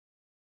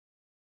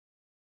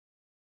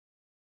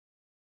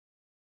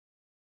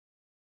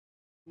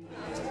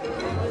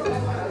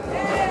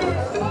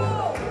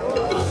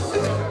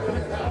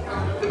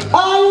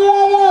Are you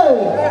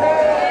ready?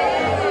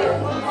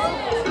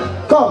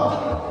 Come.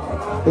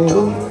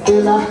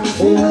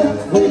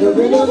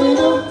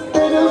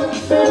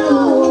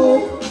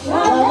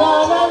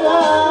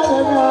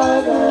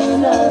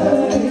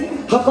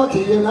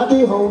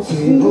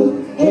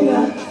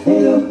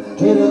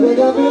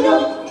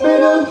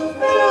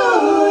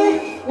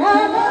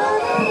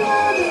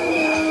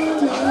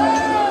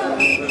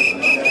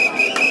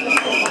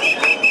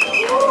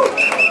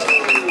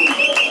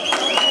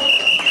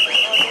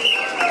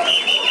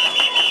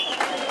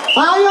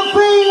 How you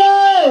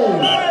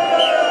feeling?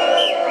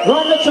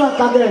 Run the track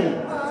again.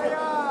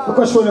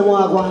 Because show them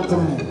what I want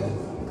tonight.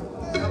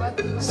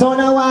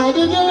 Sonia, why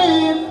did you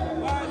leave?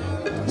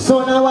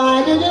 Sonia,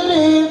 why did you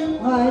leave?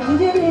 Why did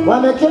you leave? Why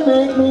make you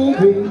make me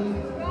grieve?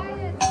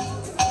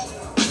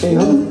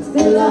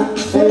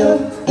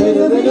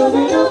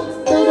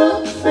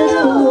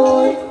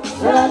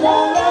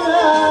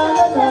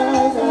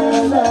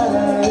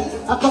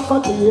 I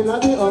got you in the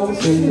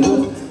ocean.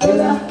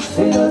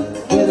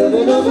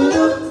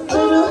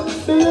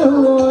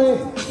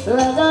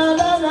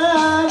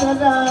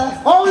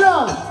 Hold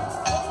on.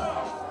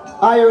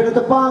 Are you ready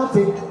to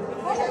party?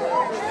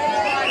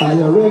 Are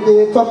you ready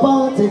to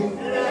party?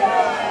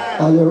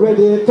 Are you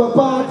ready to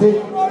party?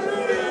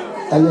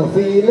 Are you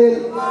feeling?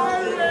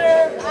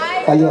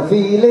 Are you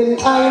feeling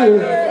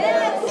angry?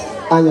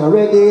 Are you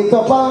ready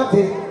to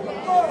party?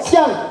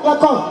 Stand, let's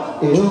go.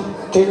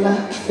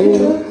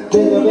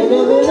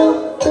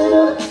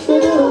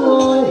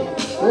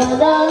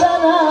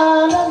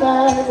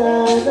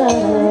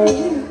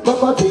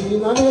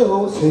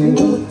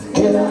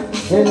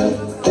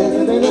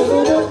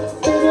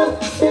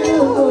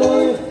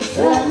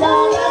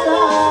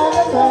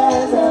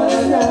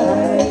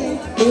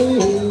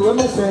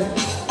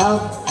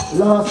 I've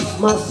lost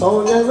my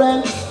soul and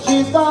rent.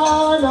 She's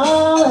gone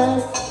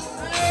away.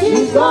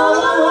 She's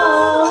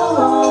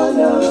gone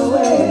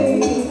away.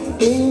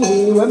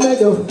 When I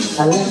do,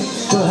 I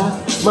left to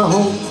have my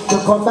home to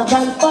come back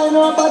and find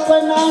her, but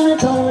when I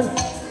return,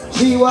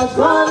 she was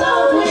gone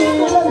away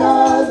with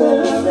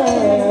another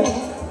man.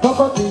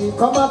 Papa,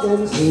 come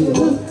again, see you.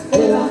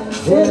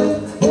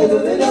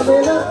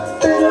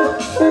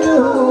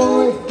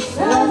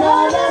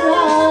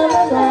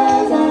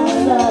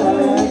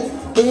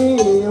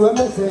 When I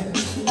say,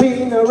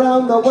 been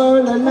around the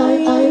world and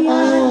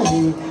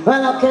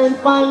well, I can't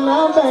find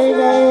my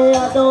baby.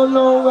 I don't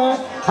know where,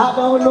 I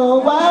don't know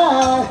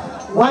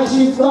why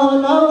she's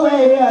gone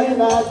away,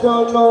 and I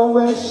don't know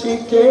where she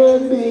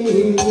can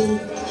be.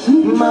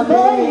 My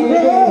baby,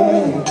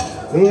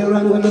 where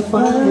I'm gonna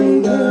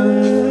find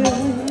her.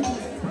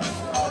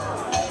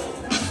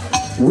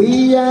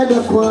 We had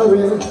a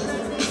quarrel,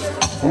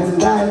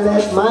 and I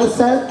let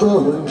myself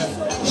go.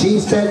 She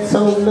said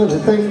so many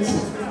things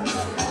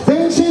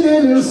she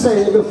didn't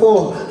say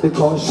before,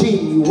 because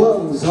she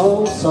was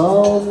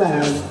also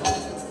mad.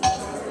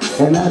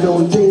 And I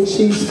don't think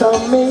she's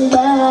coming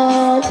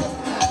back,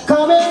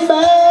 cause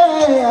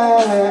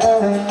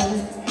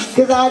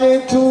I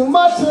did too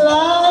much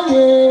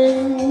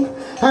lying,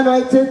 and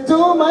I took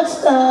too much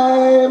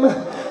time,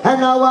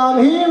 and now I'm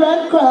here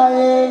and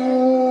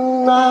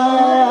crying.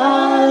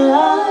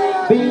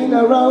 I've been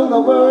around the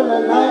world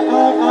and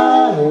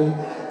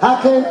I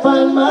can't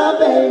find my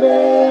baby.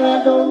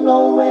 I don't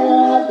know where,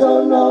 I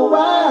don't know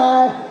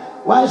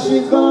why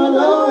she's gone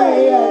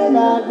away, and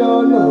I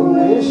don't know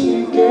where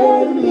she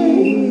can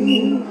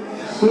be.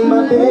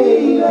 My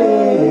baby,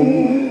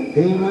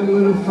 hey, I'm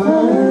gonna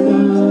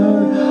find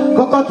her.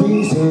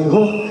 Cocotti say,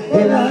 oh,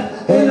 hello,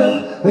 hello,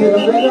 hello,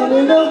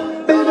 hello,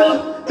 hello,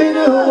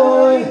 hello,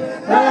 boy.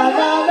 La la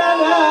la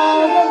la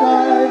la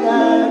la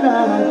la.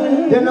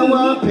 Then I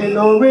want to pay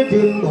no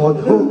rhythm, but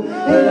oh,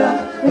 hello,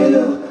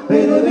 hello.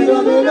 Hello, hello,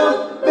 hello,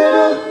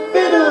 hello,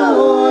 hello,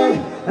 boy.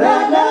 La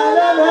la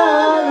la la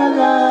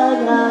la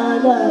la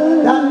la.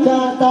 That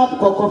can't stop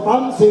Coco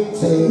from sing.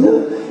 Hello,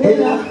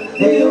 hello,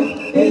 hello,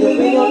 hello,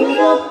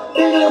 hello,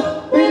 hello,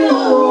 hello,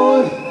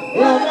 boy.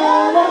 La la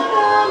la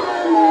la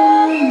la la.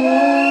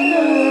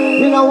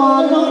 You know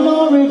what? No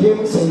rhythm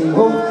sing.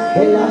 Oh,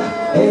 hello,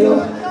 hello,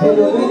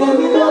 hello, hello,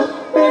 hello,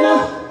 hello,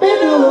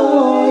 hello,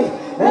 boy.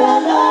 La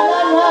la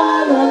la la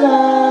la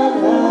la.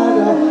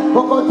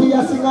 Cocotti,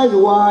 singer,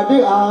 you are the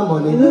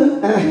harmony.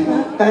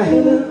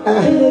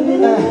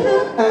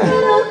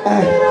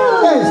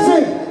 Hey,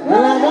 sing. La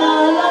la